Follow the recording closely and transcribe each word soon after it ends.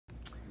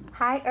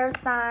Hi Earth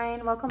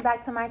sign, welcome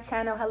back to my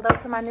channel. Hello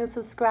to my new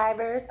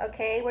subscribers.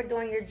 Okay, we're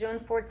doing your June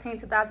 14,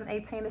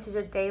 2018. This is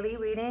your daily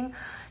reading.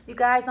 You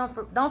guys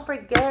don't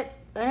forget,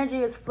 energy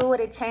is fluid,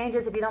 it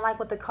changes. If you don't like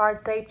what the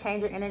cards say,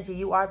 change your energy.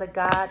 You are the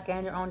God,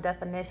 gain your own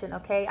definition.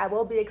 Okay, I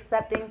will be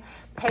accepting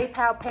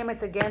PayPal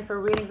payments again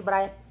for readings, but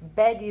I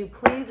beg you,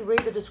 please read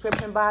the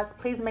description box.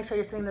 Please make sure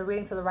you're sending the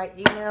reading to the right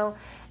email.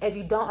 If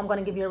you don't, I'm going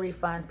to give you a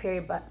refund,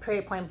 period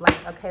point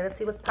blank. Okay, let's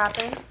see what's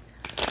popping.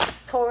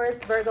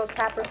 Taurus, Virgo,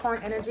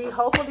 Capricorn energy.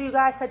 Hopefully you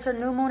guys set your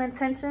new moon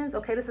intentions.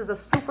 Okay, this is a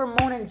super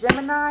moon in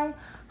Gemini.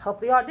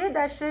 Hopefully y'all did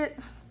that shit.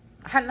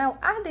 I know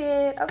I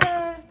did.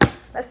 Okay,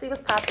 let's see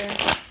what's popping.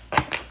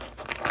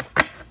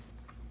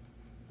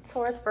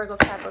 Taurus, Virgo,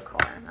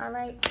 Capricorn. All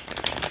right.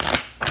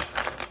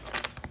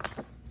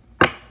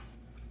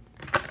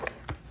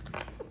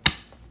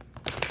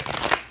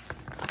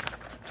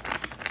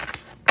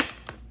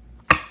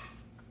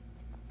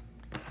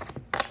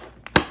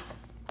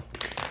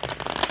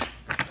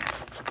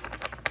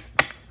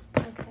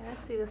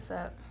 See this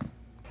up.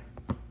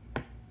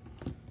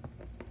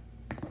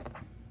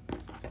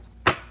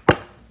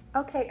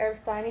 Okay, Earth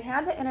sign, you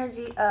have the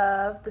energy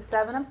of the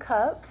Seven of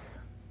Cups.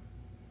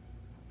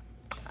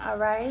 All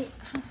right.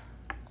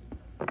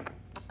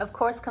 Of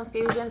course,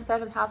 confusion.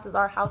 Seventh house is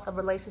our house of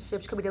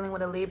relationships. You could be dealing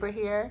with a Libra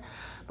here,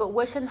 but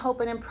wishing,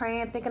 hoping, and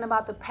praying, thinking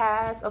about the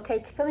past.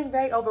 Okay, feeling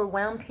very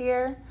overwhelmed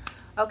here.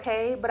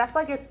 Okay, but I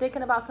feel like you're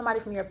thinking about somebody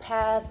from your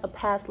past, a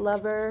past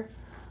lover.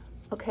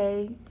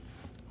 Okay.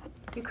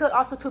 You could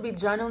also too be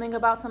journaling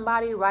about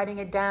somebody, writing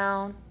it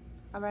down,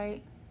 all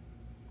right?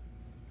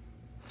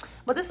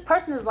 But this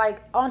person is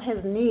like on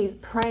his knees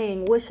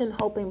praying, wishing,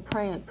 hoping,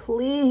 praying.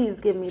 Please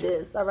give me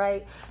this, all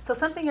right? So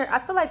something I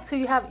feel like too,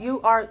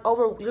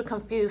 you're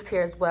confused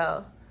here as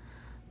well.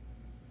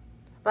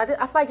 But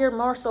I feel like you're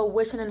more so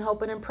wishing and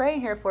hoping and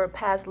praying here for a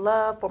past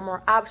love, for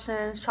more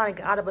options, trying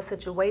to get out of a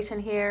situation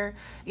here.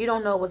 You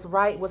don't know what's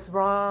right, what's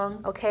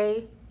wrong,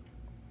 okay?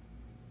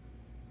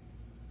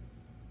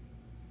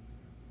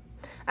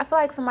 I feel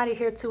like somebody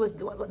here too is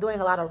doing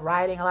a lot of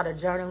writing, a lot of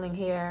journaling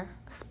here,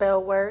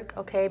 spell work,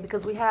 okay?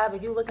 Because we have,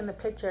 if you look in the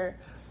picture,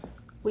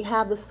 we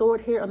have the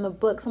sword here on the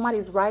book.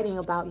 Somebody's writing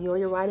about you, or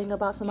you're writing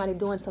about somebody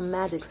doing some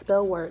magic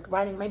spell work,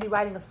 maybe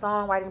writing a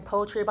song, writing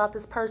poetry about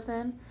this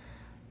person.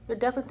 You're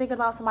definitely thinking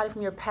about somebody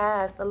from your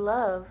past, a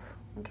love,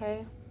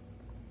 okay?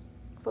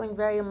 Feeling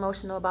very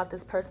emotional about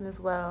this person as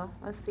well.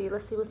 Let's see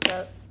what's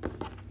up.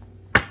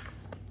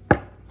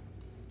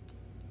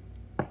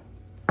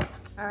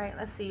 All right,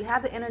 let's see. You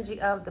have the energy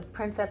of the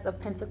Princess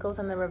of Pentacles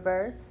in the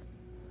reverse.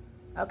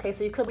 Okay,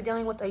 so you could be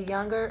dealing with a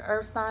younger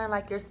Earth sign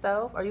like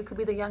yourself, or you could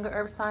be the younger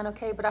Earth sign,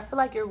 okay? But I feel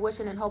like you're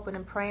wishing and hoping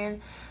and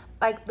praying.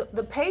 Like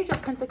the Page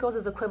of Pentacles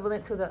is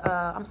equivalent to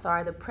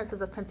the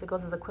Princess of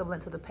Pentacles is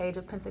equivalent to the Page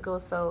of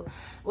Pentacles. So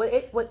with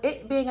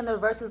it being in the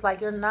reverse is like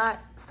you're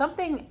not,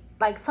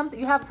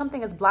 you have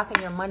something is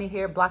blocking your money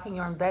here, blocking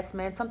your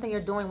investment, something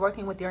you're doing,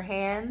 working with your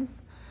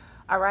hands.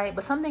 All right,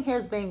 but something here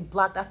is being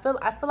blocked. I feel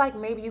like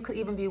maybe you could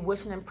even be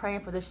wishing and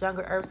praying for this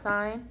younger Earth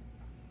sign.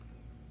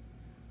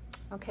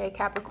 Okay,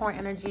 Capricorn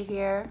energy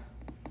here.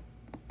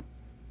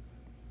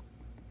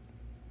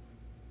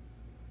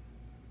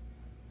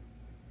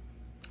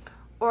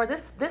 Or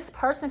this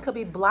person could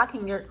be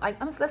blocking your,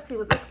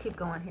 let's keep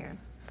going here.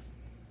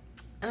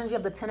 Energy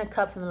of the Ten of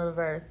Cups in the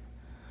reverse.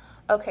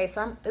 Okay,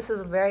 so this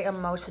is very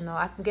emotional.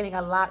 I'm getting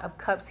a lot of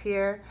cups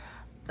here.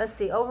 Let's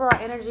see, overall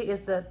energy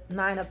is the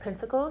Nine of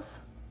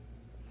Pentacles.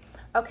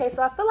 Okay,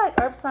 so I feel like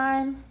Earth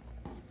sign,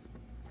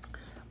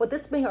 with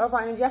this being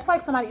overall energy, I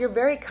feel like you're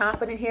very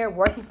confident here,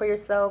 working for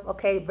yourself,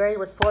 okay, very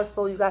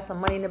resourceful. You got some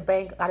money in the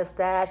bank, got a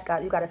stash,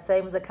 you got a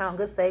savings account,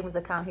 good savings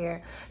account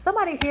here.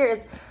 Somebody here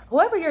is,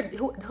 whoever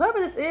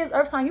this is,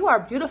 Earth sign, you are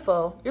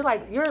beautiful. You're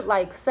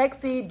like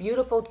sexy,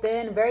 beautiful,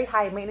 thin, very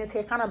high maintenance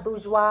here, kind of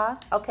bourgeois,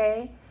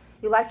 okay?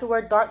 You like to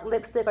wear dark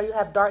lipstick, or you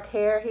have dark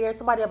hair here.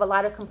 Somebody have a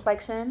lighter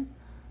complexion.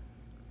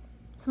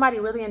 Somebody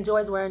really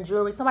enjoys wearing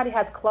jewelry. Somebody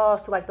has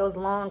claws to, like those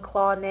long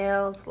claw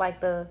nails,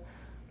 like the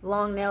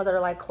long nails that are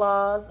like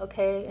claws,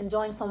 okay?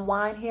 Enjoying some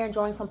wine here,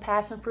 enjoying some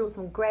passion fruit,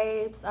 some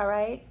grapes, all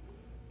right?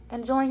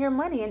 Enjoying your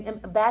money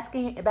and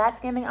basking in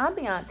the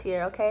ambiance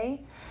here,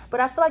 okay? But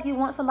I feel like you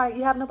want somebody,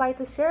 you have nobody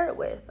to share it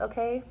with,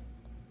 okay?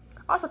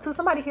 Also, too,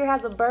 somebody here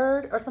has a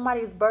bird, or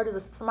somebody has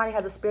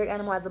a spirit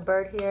animal, has a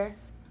bird here,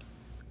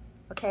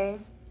 okay?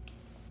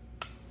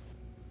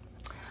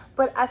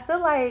 But I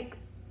feel like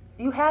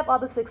you have all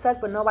the success,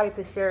 but nobody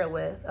to share it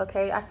with,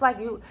 okay? I feel like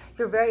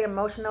you're very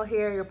emotional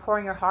here. You're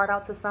pouring your heart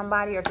out to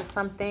somebody or to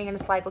something, and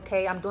it's like,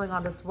 okay, I'm doing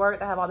all this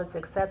work. I have all this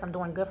success. I'm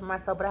doing good for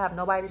myself, but I have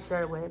nobody to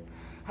share it with.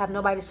 I have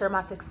nobody to share my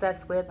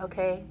success with,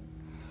 okay?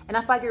 And I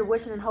feel like you're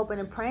wishing and hoping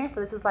and praying for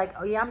this. It's like,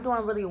 oh, yeah, I'm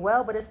doing really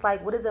well, but it's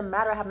like, what does it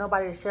matter? I have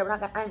nobody to share. I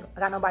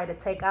got nobody to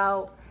take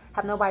out. I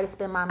have nobody to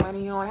spend my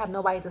money on. I have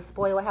nobody to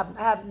spoil. I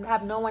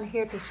have no one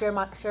here to share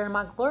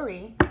my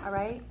glory, all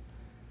right?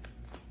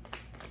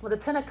 With the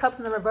Ten of Cups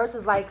in the reverse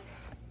is like,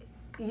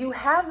 you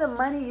have the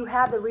money, you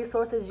have the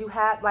resources, you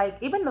have, like,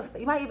 you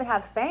might even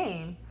have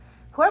fame.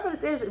 Whoever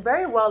this is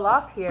very well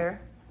off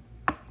here.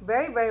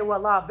 Very, very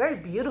well off. Very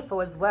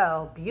beautiful as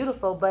well.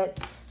 Beautiful, but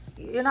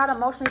you're not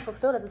emotionally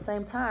fulfilled at the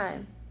same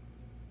time.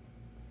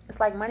 It's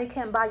like money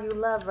can't buy you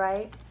love,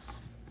 right?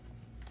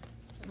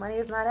 Money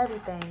is not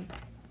everything.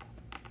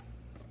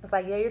 It's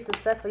like, yeah, you're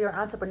successful. You're an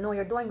entrepreneur.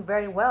 You're doing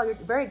very well. You're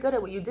very good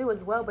at what you do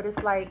as well. But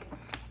it's like,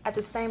 at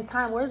the same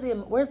time, where's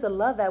the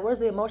love at? Where's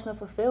the emotional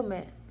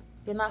fulfillment?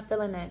 You're not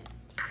feeling it.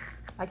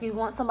 Like, you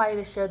want somebody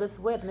to share this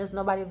with, and there's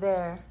nobody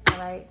there, all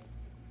right?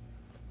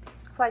 I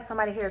feel like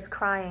somebody here is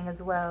crying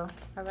as well,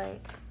 all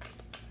right?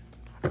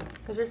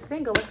 Because you're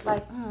single. It's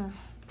like,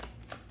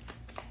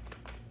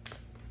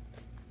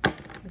 you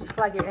just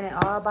feel like you're in it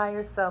all by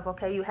yourself,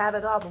 okay? You have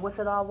it all, but what's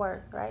it all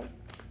worth, right?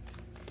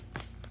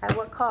 At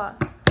what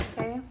cost,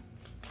 okay?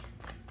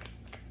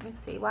 Let me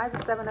see. Why is the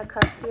 7 of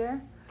Cups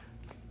here?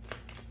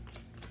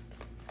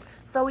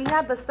 So we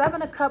have the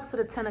 7 of Cups to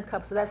the 10 of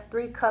Cups. So that's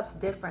 3 cups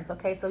difference,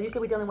 okay? So you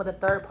could be dealing with a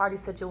third-party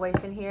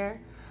situation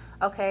here,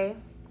 okay?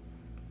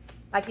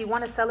 Like, you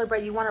want to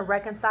celebrate, you want to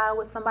reconcile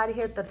with somebody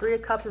here. The 3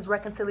 of Cups is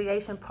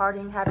reconciliation,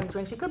 partying, having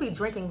drinks. You could be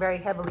drinking very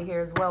heavily here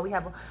as well.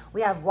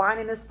 We have wine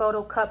in this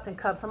photo, cups and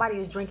cups. Somebody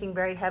is drinking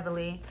very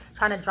heavily,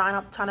 trying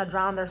to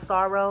drown their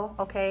sorrow,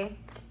 okay?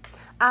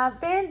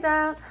 I've been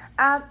down,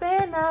 I've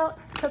been out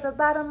to the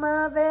bottom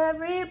of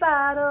every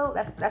bottle.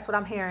 That's what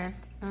I'm hearing.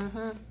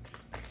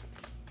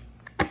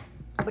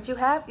 But you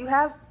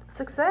have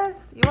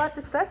success. You are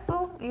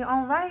successful in your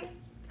own right.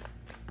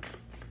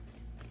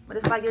 But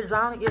it's like you're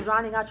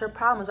drowning out your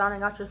problems,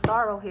 drowning out your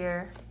sorrow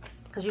here,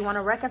 because you want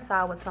to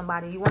reconcile with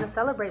somebody. You want to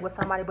celebrate with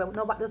somebody, but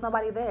there's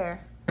nobody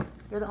there.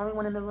 You're the only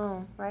one in the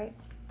room, right?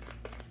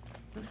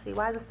 Let's see.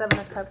 Why is the 7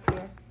 of Cups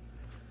here?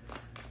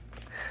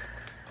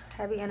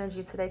 Heavy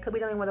energy today. Could be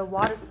dealing with a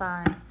water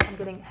sign. I'm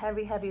getting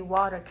heavy, heavy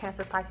water.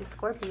 Cancer, Pisces,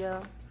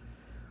 Scorpio.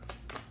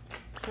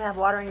 You have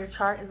water in your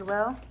chart as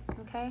well.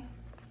 Okay.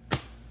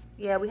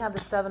 Yeah, we have the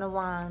 7 of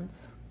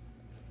Wands.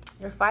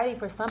 You're fighting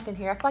for something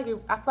here. I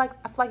feel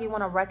like you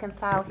want to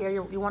reconcile here.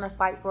 You want to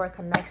fight for a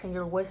connection.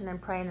 You're wishing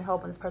and praying and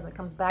hoping this person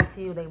comes back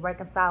to you. They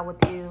reconcile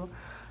with you.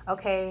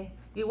 Okay.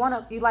 You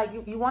want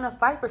to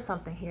fight for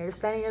something here. You're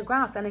standing your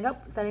ground,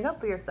 standing up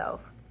for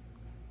yourself.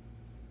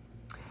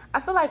 I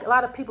feel like a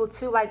lot of people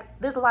too, like,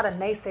 there's a lot of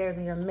naysayers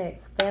in your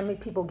mix. Family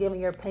people giving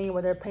your opinion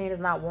where their opinion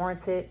is not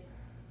warranted.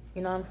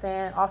 You know what I'm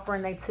saying?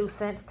 Offering their 2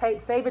 cents.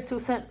 Save your 2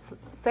 cents.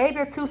 Save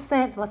your 2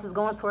 cents unless it's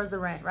going towards the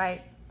rent,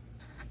 right?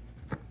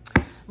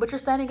 But you're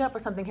standing up for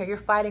something here. You're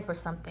fighting for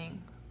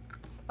something.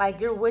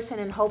 Like, you're wishing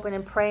and hoping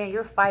and praying.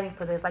 You're fighting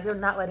for this. Like, you're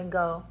not letting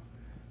go.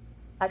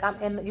 Like,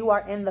 you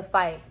are in the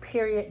fight.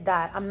 Period.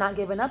 Dot. I'm not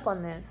giving up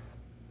on this.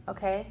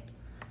 Okay?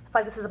 I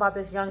feel like this is about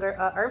this younger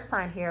earth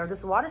sign here, or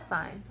this water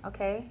sign,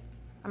 okay?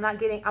 I'm not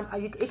getting,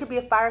 it could be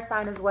a fire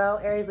sign as well,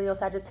 Aries, Leo,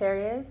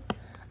 Sagittarius.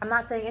 I'm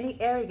not saying any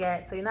air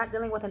yet, so you're not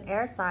dealing with an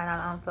air sign,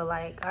 I don't feel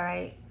like, all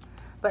right?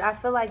 But I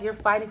feel like you're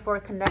fighting for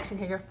a connection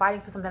here. You're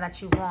fighting for something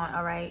that you want,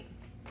 all right?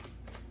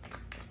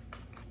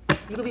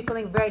 You could be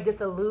feeling very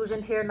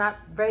disillusioned here, not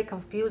very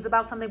confused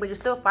about something, but you're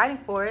still fighting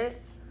for it,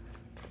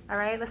 all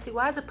right? Let's see,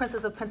 why is the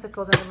Princess of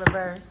Pentacles in the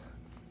reverse?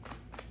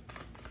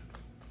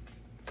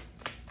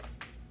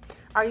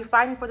 Are you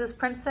fighting for this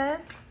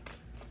princess?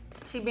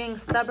 She being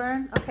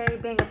stubborn, okay,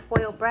 being a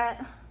spoiled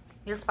brat.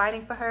 You're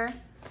fighting for her.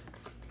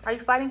 Are you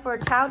fighting for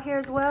a child here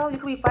as well? You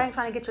could be fighting,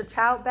 trying to get your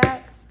child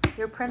back,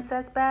 your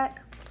princess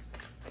back.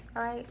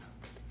 All right.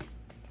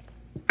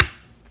 I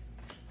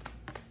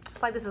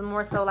feel like this is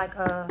more so like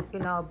a, you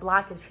know, a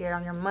blockage here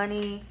on your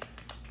money.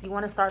 You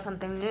want to start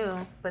something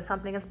new, but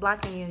something is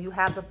blocking you. You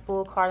have the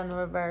Fool card in the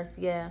reverse.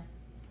 Yeah.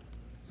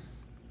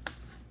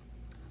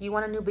 You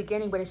want a new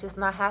beginning, but it's just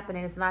not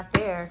happening. It's not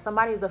there.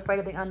 Somebody is afraid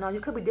of the unknown.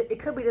 It could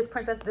be this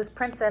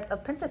princess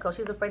of Pentacles.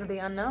 She's afraid of the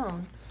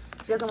unknown.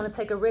 She doesn't want to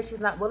take a risk.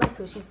 She's not willing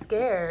to. She's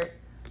scared.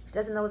 She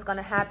doesn't know what's going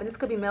to happen. This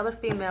could be male or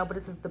female, but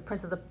this is the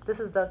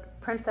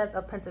Princess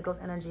of Pentacles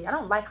energy. I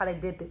don't like how they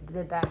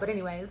did that, but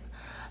anyways,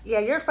 yeah,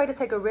 you're afraid to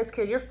take a risk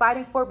here. You're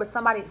fighting for it, but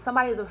somebody's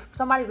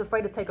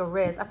afraid to take a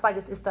risk. I feel like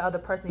this is the other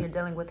person you're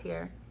dealing with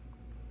here.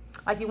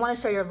 Like, you want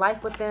to share your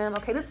life with them.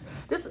 Okay,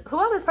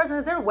 whoever this person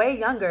is, they're way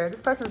younger.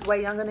 This person's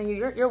way younger than you.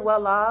 You're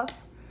well off.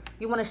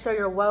 You want to share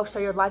your wealth,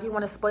 share your life. You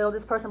want to spoil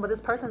this person, but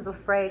this person's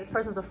afraid. This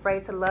person's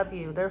afraid to love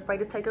you. They're afraid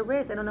to take a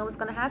risk. They don't know what's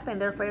going to happen.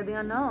 They're afraid of the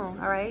unknown,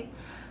 all right?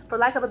 For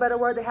lack of a better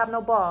word, they have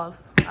no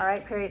balls, all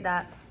right? Period.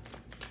 Dot.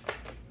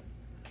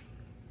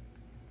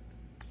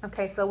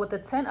 Okay, so with the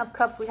 10 of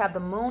Cups, we have the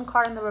Moon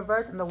card in the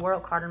reverse and the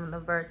World card in the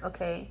reverse.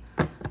 Okay,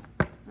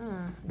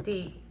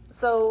 deep.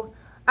 So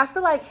I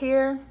feel like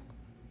here,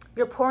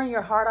 you're pouring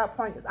your heart out.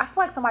 I feel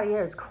like somebody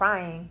here is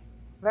crying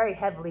very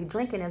heavily,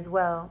 drinking as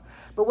well.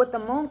 But with the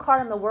Moon card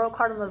and the World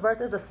card in the reverse,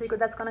 there's a secret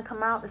that's going to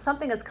come out.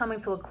 Something is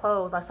coming to a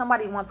close, or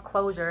somebody wants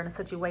closure in a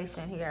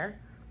situation here.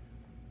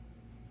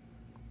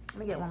 Let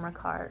me get one more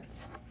card.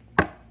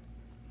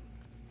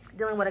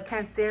 Dealing with a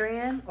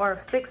Cancerian or a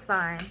fixed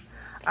sign.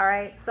 All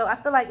right. So I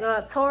feel like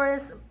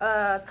Taurus,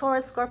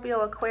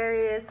 Scorpio,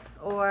 Aquarius,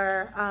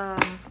 or oh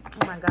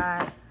my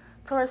God,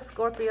 Taurus,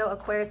 Scorpio,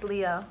 Aquarius,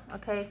 Leo.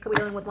 Okay, could be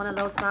dealing with one of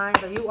those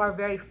signs, or you are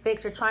very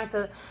fixed. You're trying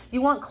to,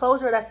 you want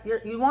closure.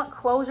 You want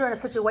closure in a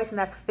situation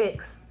that's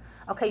fixed.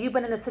 Okay, you've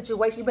been in a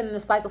situation, you've been in a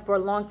cycle for a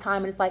long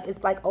time, and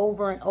it's like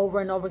over and over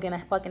and over again, a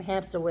fucking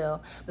hamster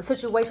wheel. The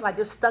situation, like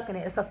you're stuck in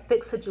it. It's a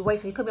fixed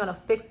situation. You could be on a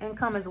fixed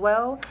income as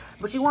well,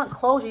 but you want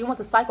closure. You want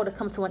the cycle to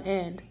come to an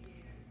end.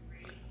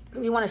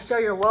 You want to share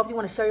your wealth. You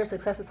want to share your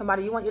success with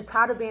somebody. You're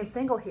tired of being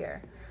single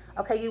here.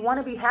 Okay, you want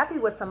to be happy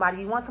with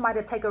somebody. You want somebody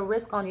to take a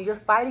risk on you. You're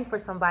fighting for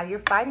somebody. You're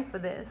fighting for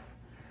this.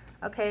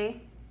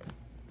 Okay?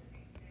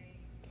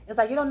 It's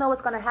like you don't know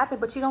what's going to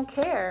happen, but you don't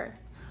care.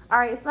 All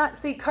right, it's not,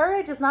 see,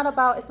 courage is not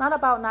about, it's not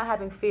about not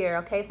having fear,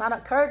 okay? It's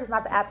not, courage is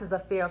not the absence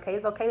of fear, okay?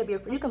 It's okay to be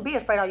afraid. You can be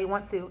afraid all you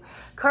want to.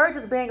 Courage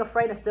is being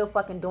afraid and still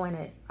fucking doing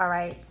it, all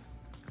right?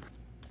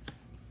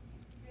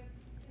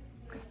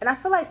 And I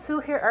feel like, too,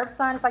 here, Earth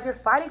sign, it's like you're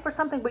fighting for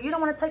something, but you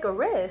don't want to take a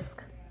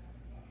risk.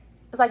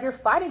 It's like you're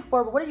fighting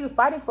for, but what are you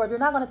fighting for? If you're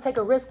not going to take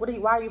a risk,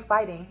 why are you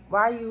fighting?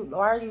 Why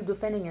are you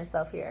defending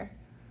yourself here?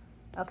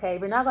 Okay,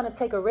 if you're not going to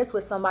take a risk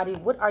with somebody,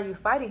 what are you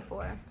fighting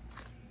for?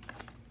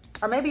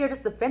 Or maybe you're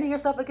just defending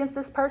yourself against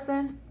this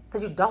person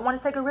because you don't want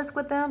to take a risk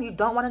with them. You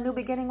don't want a new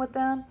beginning with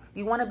them.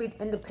 You want to be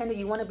independent.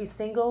 You want to be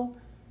single.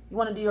 You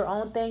want to do your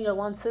own thing, your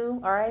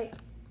 1-2, all right?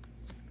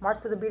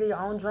 March to the beat of your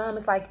own drum.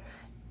 It's like,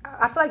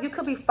 I feel like you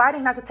could be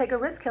fighting not to take a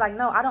risk here. Like,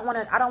 no, I don't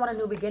want a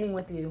new beginning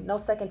with you. No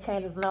second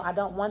chances. No, I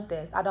don't want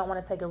this. I don't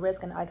want to take a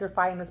risk. And like you're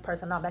fighting this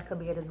person off. That could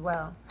be it as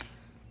well.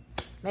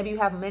 Maybe you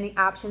have many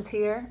options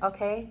here,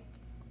 okay?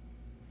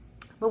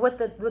 But with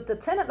the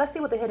tenant, let's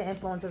see what the hidden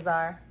influences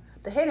are.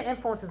 The hidden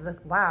influences,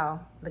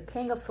 wow, the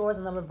King of Swords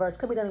in the reverse.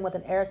 Could be dealing with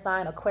an air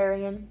sign,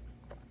 Aquarian.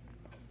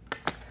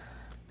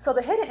 So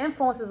the hidden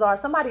influences are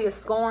somebody is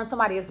scorned,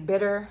 somebody is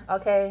bitter,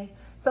 okay?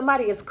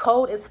 Somebody is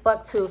cold as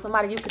fuck too.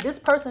 This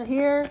person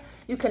here,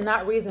 you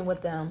cannot reason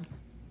with them.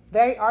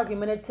 Very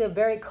argumentative,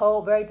 very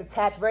cold, very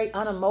detached, very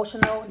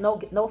unemotional,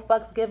 no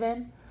fucks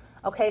given.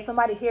 Okay,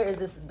 somebody here is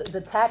just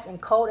detached and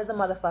cold as a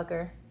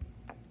motherfucker.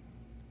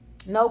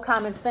 No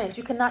common sense.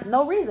 You cannot,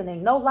 no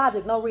reasoning, no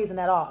logic, no reason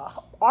at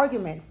all.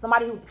 Arguments.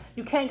 Somebody who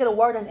you can't get a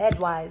word in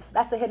edgewise.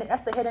 That's the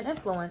hidden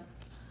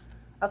influence.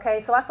 Okay,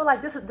 so I feel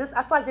like I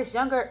feel like this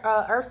younger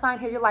Earth sign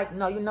here, you're like,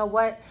 no, you know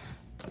what?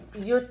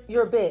 You're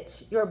a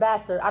bitch. You're a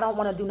bastard. I don't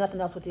want to do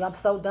nothing else with you. I'm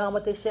so done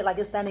with this shit. Like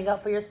you're standing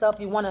up for yourself.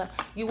 You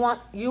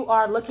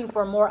are looking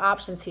for more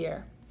options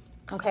here.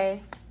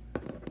 Okay?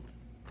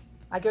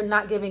 Like you're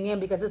not giving in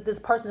because this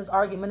person is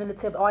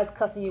argumentative, always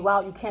cussing you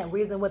out. You can't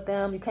reason with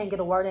them. You can't get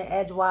a word in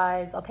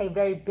edgewise. Okay,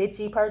 very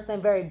bitchy person,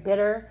 very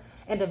bitter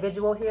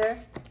individual here.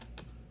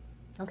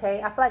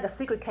 Okay, I feel like a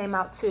secret came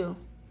out too.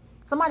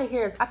 I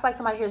feel like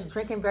somebody here is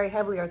drinking very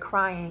heavily or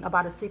crying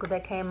about a secret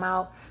that came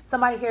out.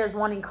 Somebody here is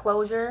wanting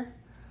closure,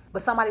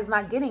 but somebody's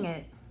not getting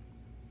it.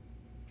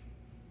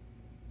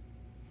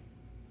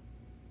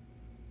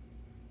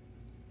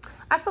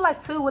 I feel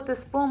like too with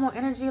this full moon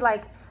energy,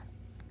 like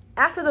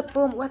after the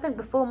full moon, I think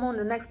the full moon,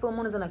 the next full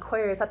moon is in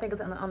Aquarius. I think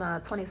it's on the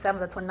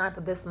 27th or 29th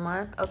of this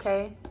month,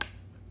 okay?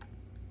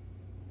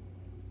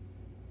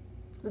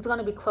 There's going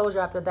to be closure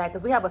after that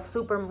because we had a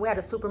super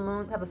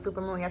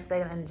moon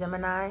yesterday in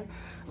Gemini.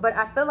 But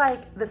I feel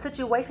like the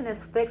situation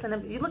is fixed. And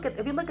if you look at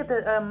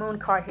the moon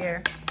card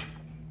here,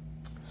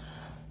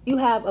 you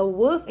have a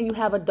wolf and you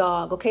have a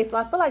dog, okay? So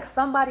I feel like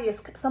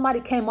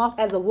somebody came off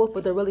as a wolf,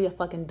 but they're really a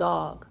fucking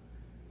dog.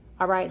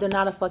 All right? They're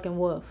not a fucking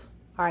wolf.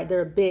 All right,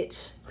 they're a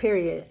bitch,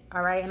 period.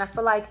 All right, and I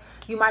feel like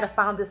you might have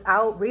found this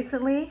out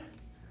recently.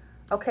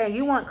 Okay,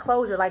 you want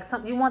closure, like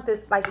you want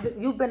this, like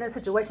you've been in a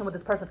situation with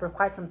this person for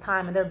quite some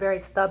time, and they're very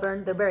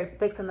stubborn, they're very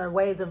fixed in their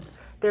ways,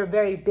 they're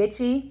very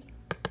bitchy,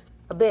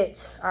 a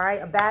bitch, all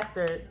right, a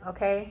bastard,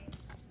 okay.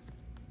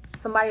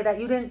 Somebody that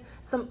you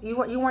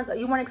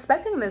weren't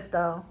expecting this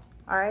though,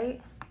 all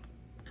right.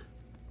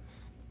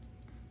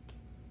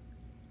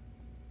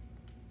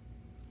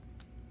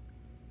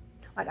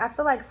 Like, I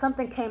feel like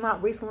something came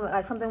out recently,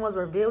 like something was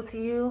revealed to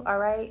you, all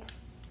right?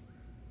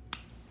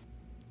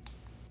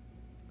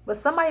 But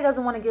somebody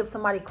doesn't want to give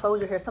somebody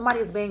closure here. Somebody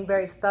is being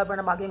very stubborn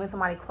about giving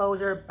somebody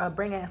closure,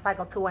 bringing a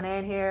cycle to an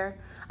end here.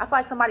 I feel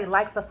like somebody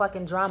likes the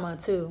fucking drama,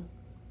 too.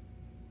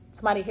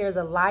 Somebody here is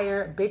a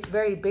liar, bitch,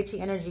 very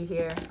bitchy energy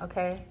here,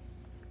 okay?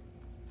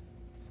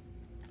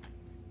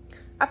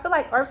 I feel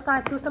like Earth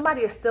sign, too,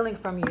 somebody is stealing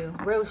from you.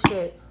 Real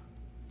shit.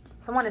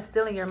 Someone is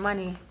stealing your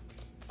money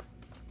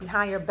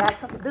behind your back.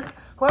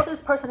 Whoever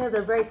this person is,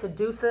 they're very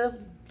seductive,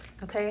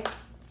 okay?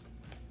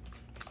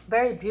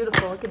 Very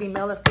beautiful. It could be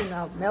male or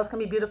female. Males can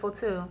be beautiful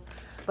too.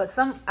 But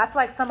I feel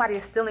like somebody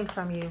is stealing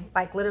from you,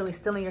 like literally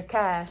stealing your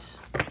cash.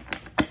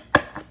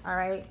 All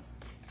right?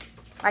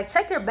 Like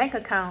check your bank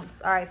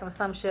accounts. All right,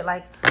 some shit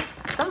like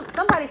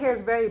somebody here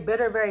is very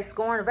bitter, very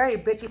scorned, a very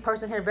bitchy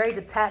person here, very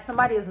detached.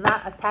 Somebody is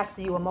not attached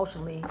to you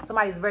emotionally.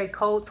 Somebody is very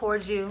cold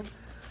towards you.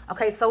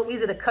 Okay, so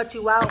easy to cut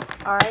you out,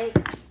 all right?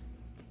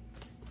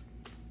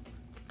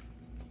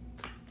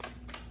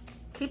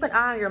 Keep an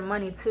eye on your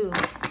money too.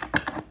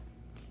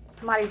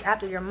 Somebody's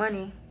after your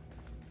money.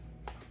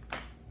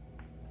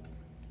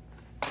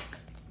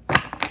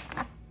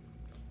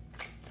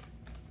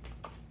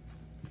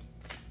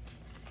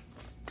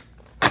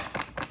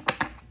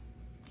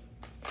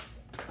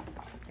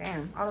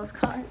 all those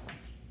cards.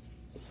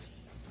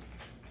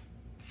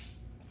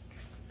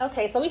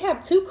 Okay, so we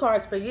have 2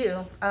 cards for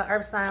you,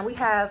 Earth sign. We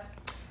have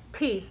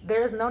peace.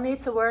 There is no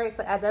need to worry,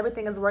 so as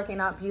everything is working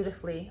out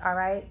beautifully. All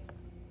right.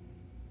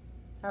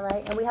 All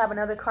right, and we have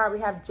another card. We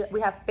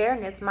have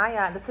fairness.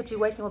 Mayan, the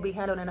situation will be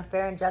handled in a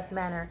fair and just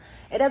manner.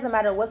 It doesn't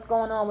matter what's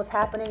going on, what's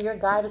happening. Your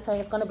guides are saying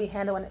it's going to be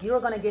handled, and you're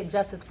going to get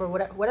justice for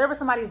whatever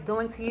somebody's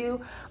doing to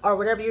you, or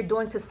whatever you're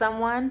doing to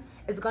someone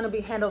is going to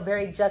be handled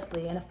very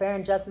justly in a fair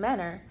and just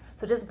manner.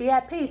 So just be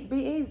at peace. Be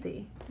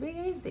easy. Be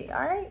easy.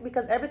 All right,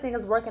 because everything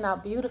is working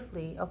out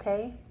beautifully.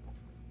 Okay.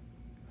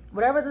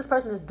 Whatever this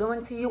person is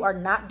doing to you or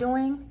not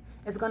doing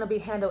is going to be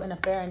handled in a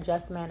fair and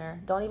just manner.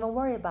 Don't even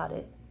worry about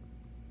it.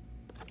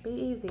 Be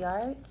easy, all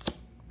right?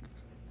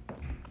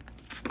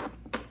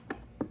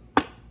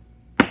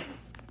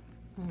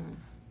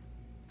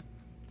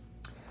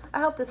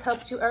 I hope this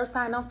helped you, Earth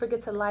sign. Don't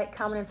forget to like,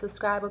 comment, and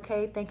subscribe,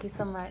 okay? Thank you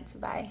so much.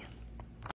 Bye.